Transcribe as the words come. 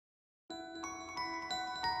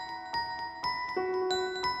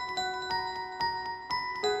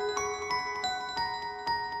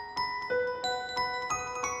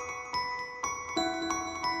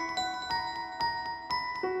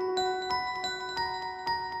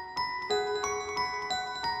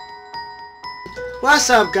What's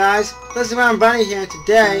up, guys? Listen, I'm Bunny here.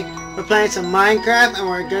 Today we're playing some Minecraft, and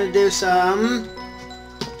we're gonna do some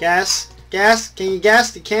guess. Can you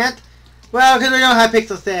guess? You can't. Well, because we know how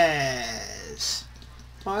Hypixel says.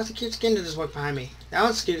 Oh, that's a cute skin that just walked behind me. That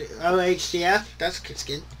one's cute. Oh, HDF. That's a cute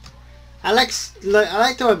skin. I like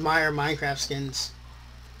to admire Minecraft skins.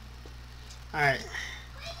 All right.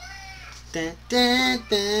 Dun, dun,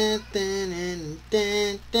 dun, dun, dun,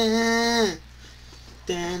 dun, dun.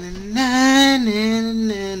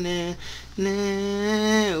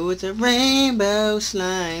 Ooh, it's a rainbow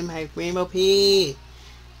slime. Hey, Rainbow P.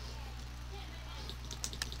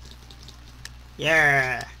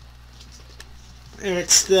 Yeah.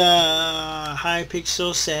 It's the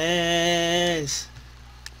Hypixel says.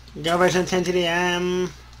 Go version 10 to the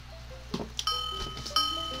M.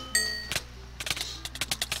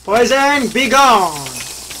 Poison, be gone.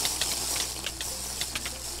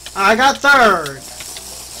 I got third.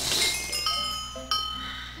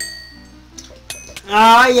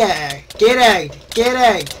 Oh yeah, get egged, get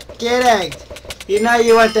egged, get egged. You know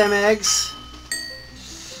you want them eggs.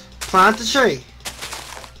 Plant the tree.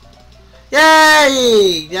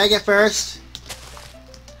 Yay! Did I get first?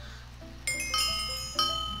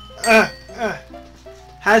 How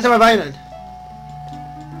did I find?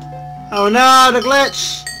 Oh no, the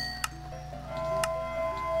glitch!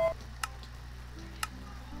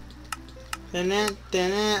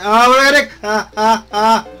 Oh, we're ready!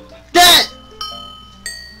 Get it!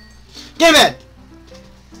 Give it!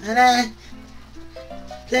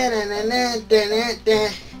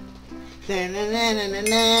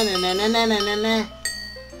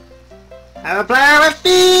 I'm a player with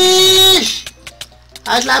fish!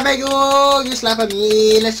 I slap at you, you slap at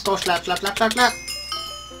me. Let's go slap, slap, slap, slap, slap.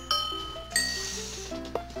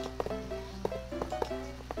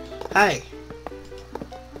 Hey.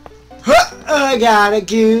 I got a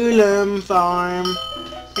Gulum farm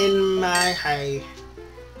in my hay.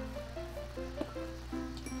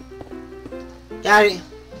 Got it.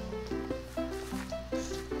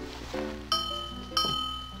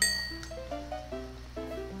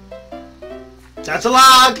 That's a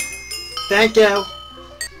log. Thank you.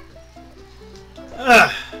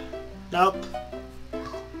 Nope.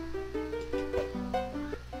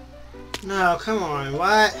 No, come on.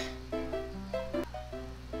 What?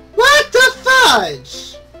 What the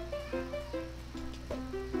fudge?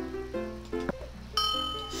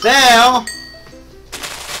 Fail.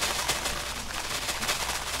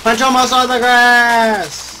 Punch almost on the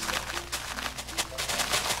grass.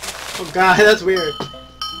 Oh god, that's weird.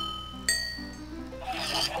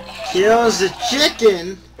 Kills the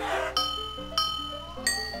chicken.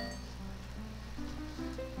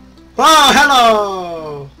 Oh,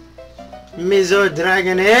 hello! Mizo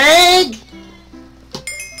Dragon Egg!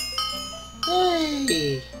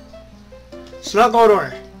 Hey! Smoke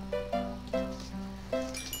odor.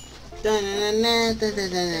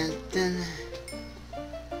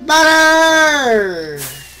 Butter!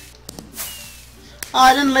 Oh,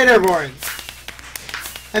 I didn't leaderboard.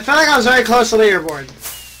 I felt like I was very close to leaderboard.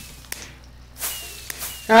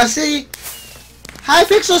 Now see,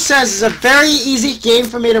 Hypixel says it's a very easy game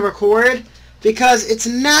for me to record because it's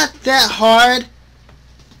not that hard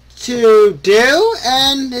to do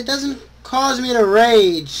and it doesn't cause me to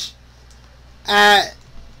rage at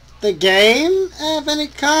the game of any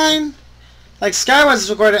kind. Like Skyward's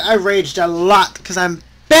recorded, I raged a lot because I'm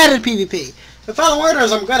bad at PvP. But Fallen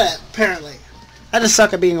Orders I'm good at, apparently. I just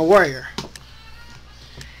suck at being a warrior.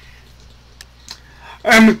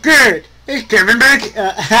 I'm good! It's Kevin Bacon!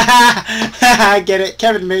 I get it,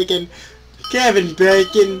 Kevin Bacon. Kevin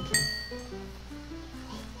Bacon.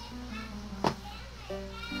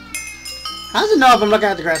 How does it know if I'm looking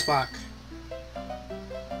at the grass block?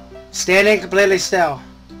 Standing completely still.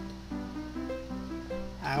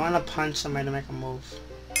 I want to punch somebody to make a move.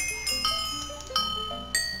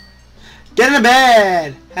 Get in the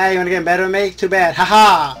bed! Hey, you want to get in bed with me? Too bad.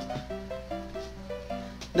 Haha!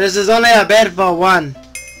 This is only a bed for one.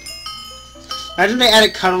 Imagine they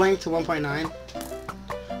added cuddling to 1.9.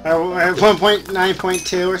 Or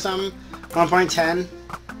 1.9.2 or something. 1.10.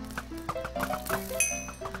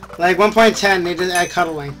 Like 1.10, they just add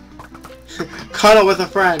cuddling. Cuddle with a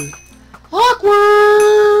friend.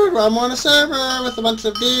 Awkward! I'm on a server with a bunch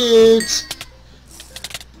of dudes.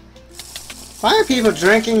 Why are people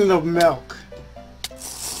drinking the milk?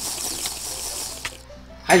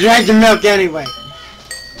 I drank the milk anyway.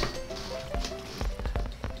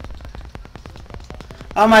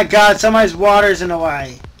 Oh my god, somebody's water's in the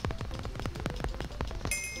way.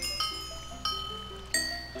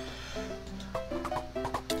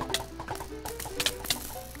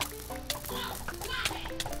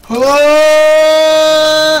 Oh!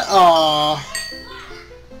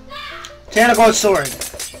 And a gold sword.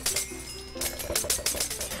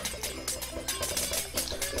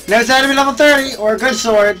 Next had to be level 30 or a good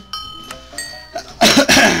sword.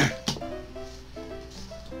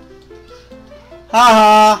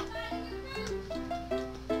 Haha.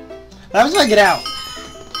 That was if I get out.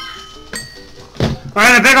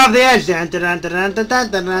 Alright, I pick off the edge. Dun, dun, dun, dun, dun,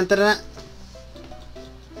 dun, dun, dun, dun.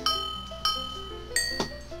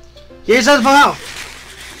 Here's us full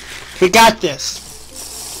health. We got this.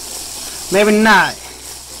 Maybe not.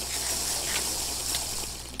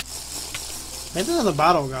 Where did the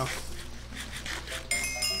bottle go?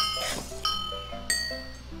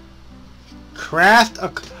 Craft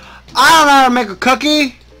a... I don't know how to make a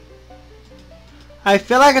cookie. I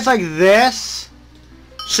feel like it's like this.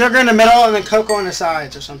 Sugar in the middle and then cocoa on the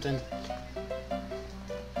sides or something.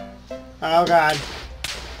 Oh god.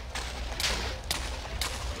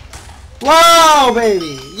 Whoa,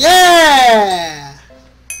 baby! Yeah!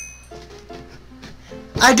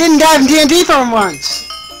 I didn't die from TNT for him once!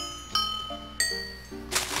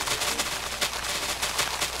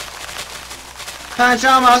 Punch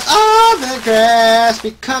almost all the grass,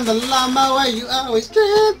 become the lawnmower you always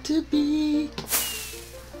dreamt to be.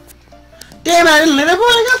 Damn, I didn't let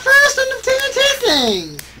everyone I got first on the TNT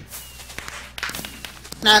thing!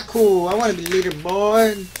 Not cool, I want to be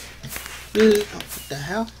leaderboard. Oh, what the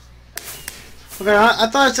hell? Okay, I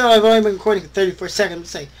thought I said I've only been recording for 34 seconds. Let's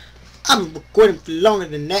say, I've been recording for longer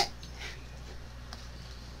than that.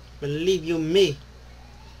 Believe you me.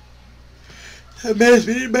 That man's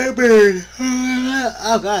beating my bird.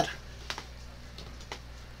 Oh god.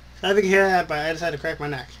 I don't know if you can hear that, but I decided to crack my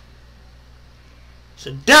neck. It's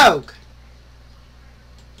a dog!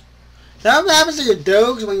 Is that what happens to your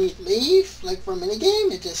dogs when you leave? Like for a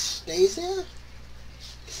minigame? It just stays there?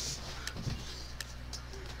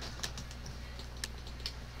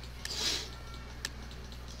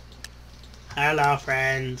 Hello,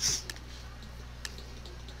 friends.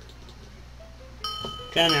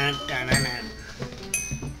 Dun-dun, dun-dun-dun.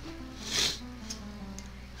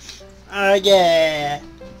 Oh yeah.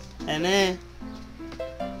 And then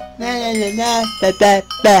na.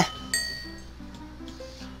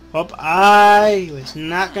 Hope I was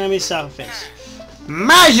not gonna be selfish.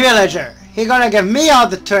 My villager! He gonna give me all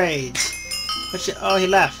the trades. Oh, he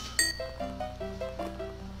left.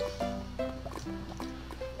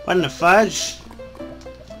 What in the fudge?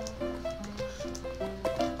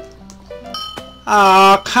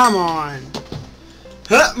 Oh, come on.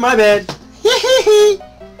 Huh, my bad. Hee.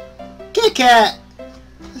 Kit Kat.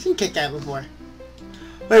 I've seen Kit Kat before.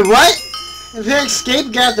 Wait, what? If he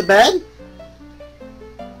escaped, get out the bed?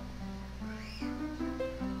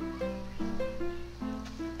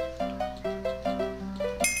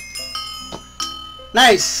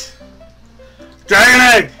 Nice. Dragon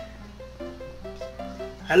egg.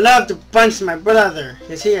 I love to punch my brother.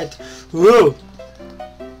 He's here. Woo.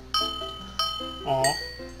 Aw.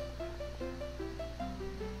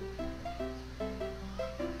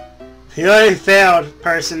 You already failed,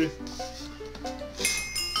 person.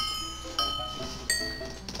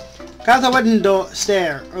 Got the wooden door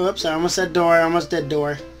stair. Oops, I almost said door. I almost did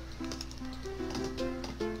door.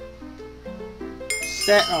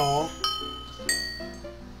 Stair. Oh.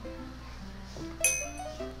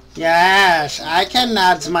 Yes, I can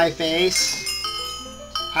nod my face.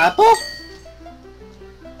 Apple?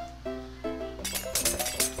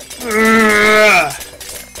 Ugh.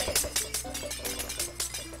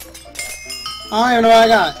 I don't even know what I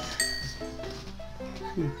got.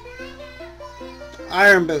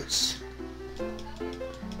 Iron boots.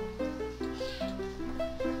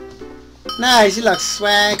 Nice, he looks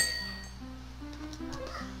swag.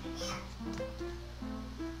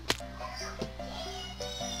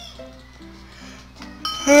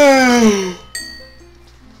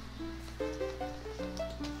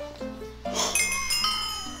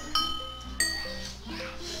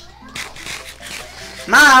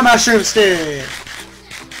 My mushroom stick!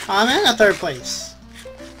 I'm in a third place.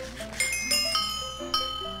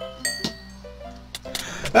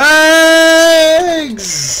 Eggs!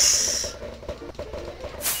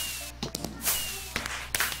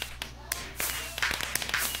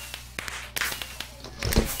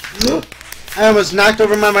 I almost knocked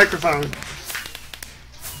over my microphone.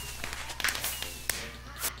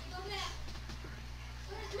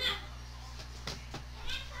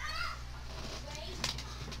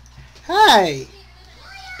 Hey!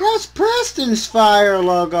 That's Preston's Fire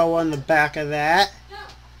logo on the back of that.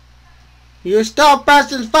 You stole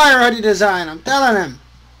Preston's Fire hoodie design, I'm telling him.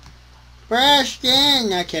 Preston!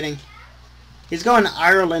 Not kidding. He's going to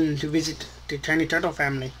Ireland to visit the Tiny Turtle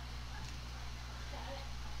family.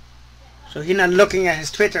 So he's not looking at his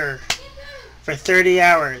Twitter. for 30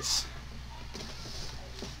 hours.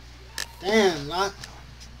 Damn, lock.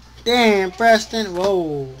 Damn, Preston.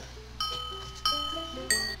 Whoa.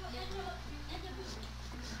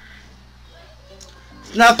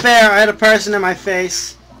 It's not fair. I had a person in my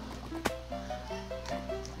face.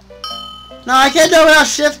 No, I can't do it without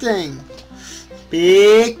shifting.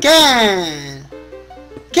 Beacon.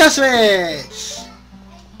 Kill switch.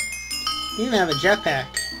 You even have a jetpack.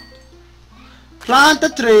 Plant the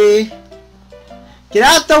tree. Get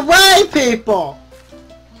out the way, people.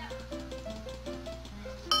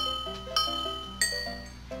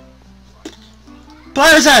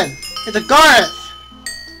 Player's Head. It's a Garth.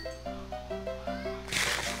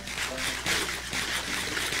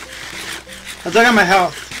 Let's look at my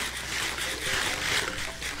health.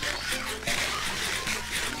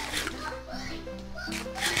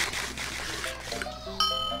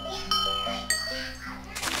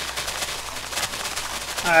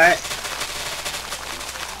 Alright.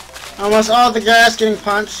 Almost all the grass getting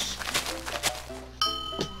punched.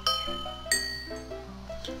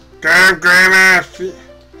 Damn,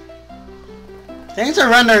 things are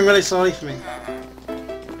rendering really slowly for me.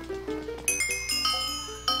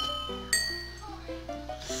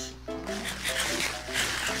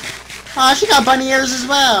 Oh, she got bunny ears as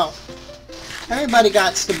well. Everybody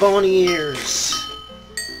got the bony ears.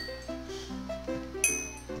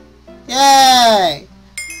 Yay!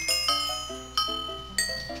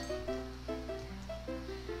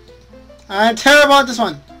 I'm terrible at this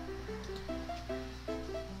one.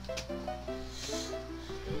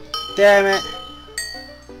 Damn it.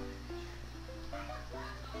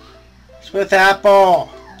 It's with Apple.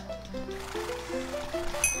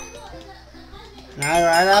 Not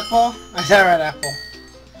right apple? I said right apple.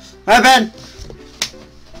 My bad.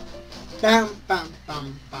 Bam, bam,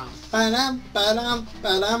 bam, bam, ba-dum, ba-dum,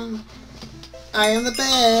 ba-dum. I am the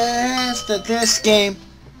best at this game.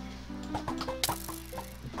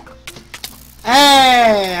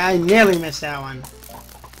 Hey, I nearly missed that one.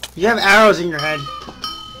 You have arrows in your head.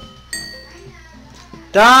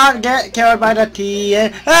 Don't get killed by the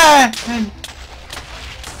TN.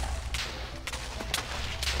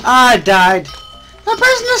 I died. That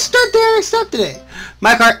person just stood there and accepted it.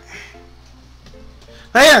 My cart.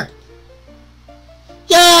 Right here.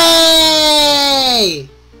 Yay!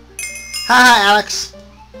 Haha, Alex.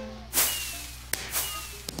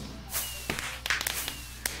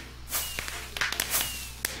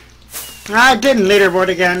 I didn't leaderboard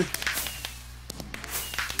again.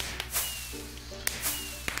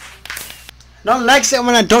 Don't like it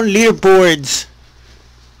when I don't leaderboards.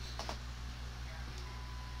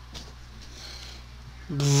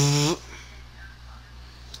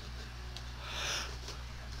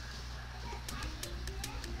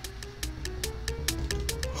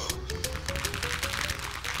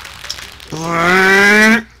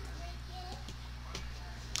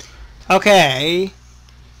 Okay,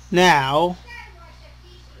 now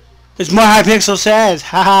there's more Hypixel says.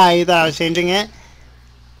 Haha, you thought I was changing it?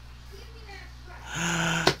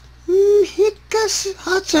 Hikas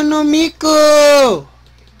Hatsunomiku!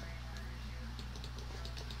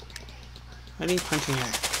 What are you punching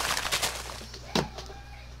at?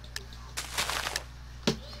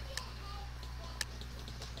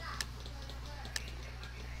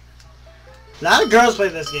 A lot of girls play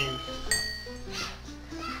this game.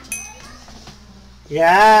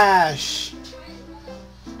 Gosh.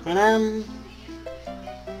 And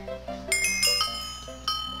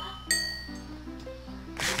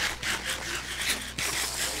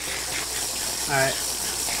alright.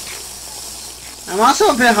 I'm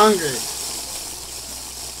also a bit hungry.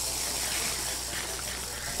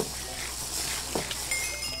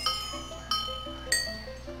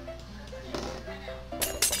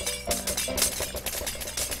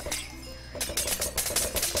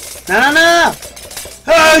 No, no, no, no!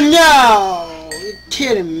 Oh no! You're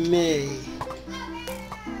kidding me.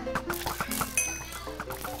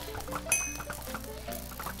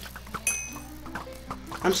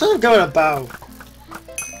 I'm still going to bow.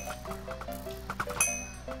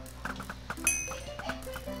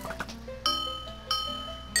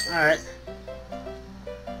 Alright.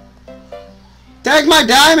 Take my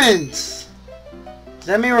diamonds! Does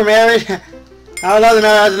that mean we're married? I would love to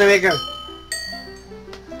marry Hatsune Miku.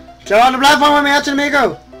 Show on the platform with me, Hatsune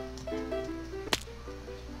Miku!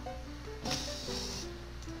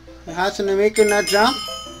 Hatsune Miku not jump?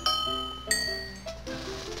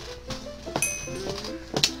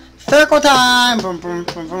 Circle time!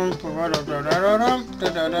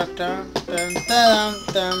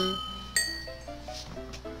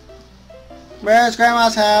 Where's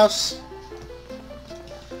Grandma's house?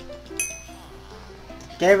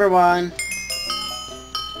 Gave her one.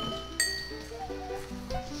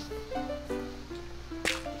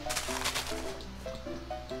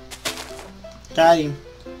 Got him.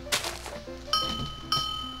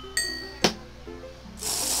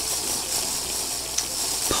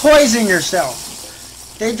 Poison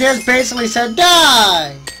yourself. They just basically said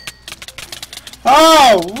die.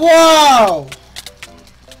 Oh, whoa!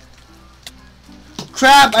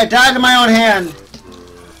 Crap, I died in my own hand.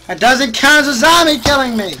 That doesn't count as a zombie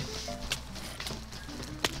killing me.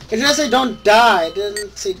 It didn't say don't die. It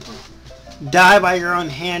didn't say die by your own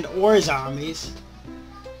hand or zombies.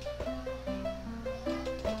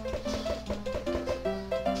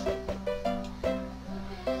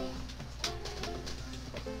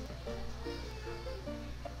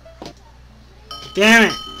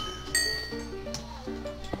 Damn it.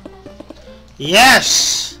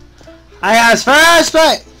 Yes! I got his first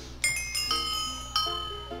bite!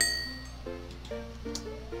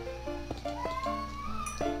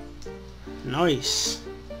 Nice.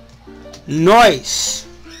 Nice!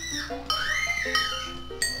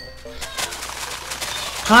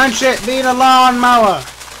 Punch it, beat a lawnmower!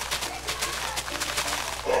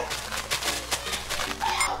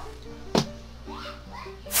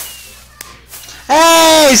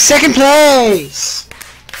 Hey! Second place!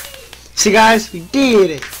 See guys, we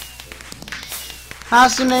did it!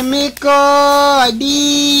 Hasune Miko, I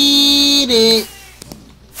did it!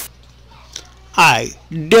 I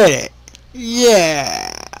did it!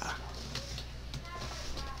 Yeah!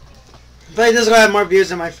 I feel like this is gonna have more views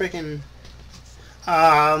than my freaking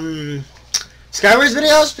Skywars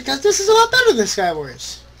videos because this is a lot better than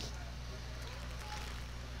Skywars.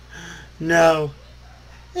 No.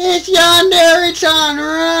 It's yonder, it's on,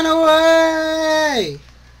 run away!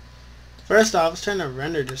 First off, let's turn the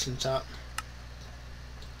render distance up.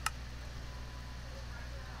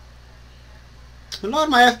 Load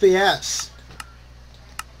my FPS.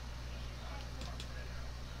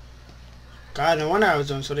 God, no wonder I was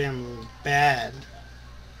doing so damn bad.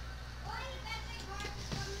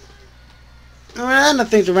 No wonder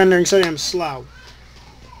things are rendering so damn slow.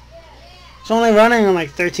 It's only running on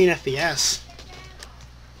like 13 FPS.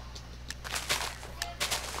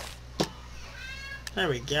 There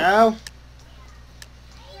we go.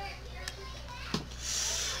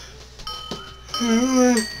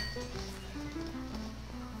 Dun,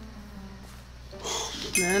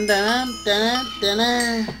 dun, dun, dun,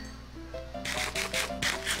 dun.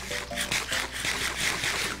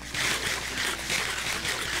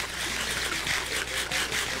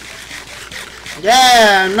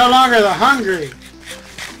 Yeah, I'm no longer the hungry.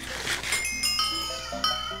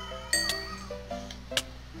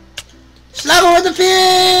 Slap him with the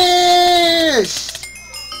fish!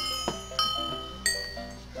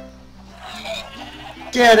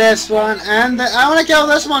 Get this one, and I want to kill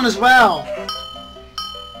this one as well.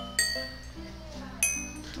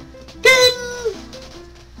 Ding!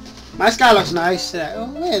 My sky looks nice today.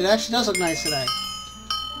 Oh wait, it actually does look nice today.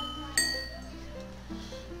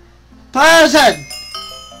 Player's head!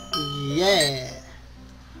 Yeah.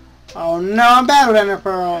 Oh no, I'm bad with ender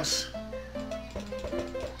pearls.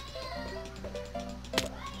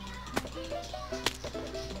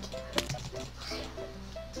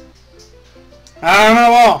 I'm on the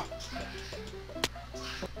wall.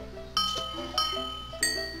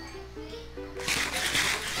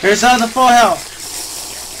 Here's the full health.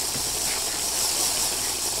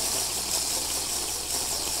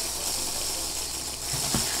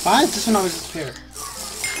 Why does this one always disappear?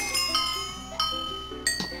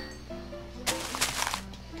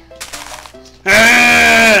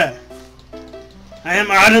 Ah! I am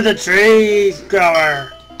out of the trees,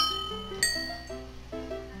 grower.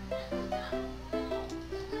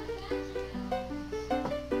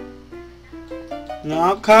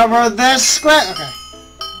 No, cover this square. Okay.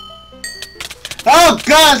 Oh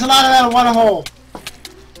God, there's a lot of that in one hole.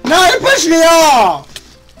 No, you pushed me off.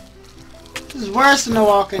 This is worse than The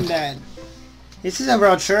Walking Dead. This is a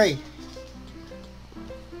real tree.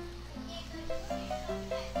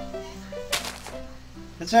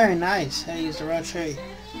 That's very nice. How to use the real tree.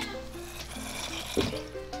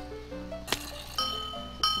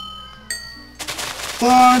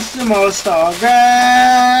 Punch the most all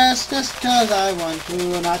grass just cause I want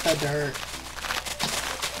to, not the dirt.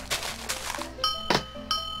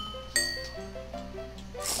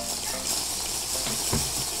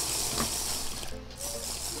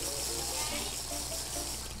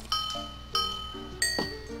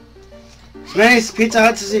 As many Pizza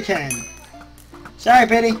Huts as you can. Sorry,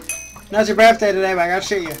 Pity. No, it's your birthday today, but I gotta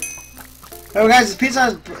shoot you. Oh, guys, it's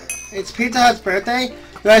Pizza Hut's birthday.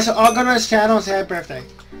 You guys should all go to his channel and say happy birthday.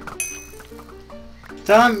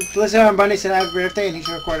 Tell him Felicity and Bunny said happy birthday and he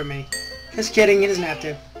should record me. Just kidding, he doesn't have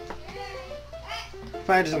to.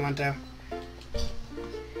 Probably doesn't want to.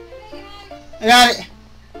 I got it.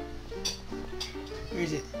 Where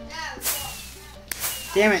is it?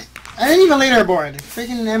 Damn it. I didn't even leaderboard.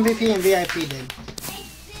 Freaking MVP and VIP did.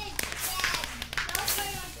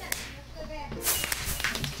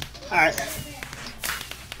 Alright.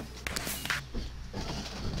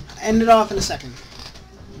 End it off in a second.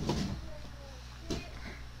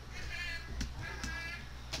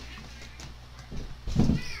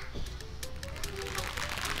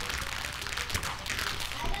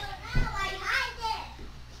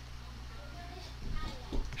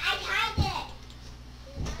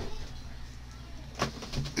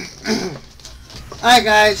 Alright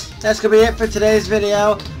guys, that's gonna be it for today's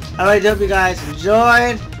video. I really hope you guys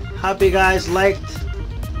enjoyed. Hope you guys liked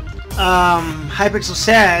Hypixel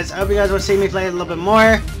Says. I hope you guys want to see me play it a little bit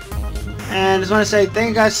more. And I just want to say thank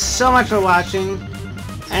you guys so much for watching.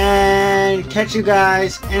 And catch you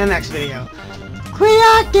guys in the next video.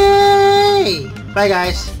 Kwiaki! Bye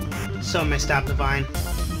guys. So missed out the vine.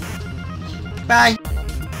 Bye.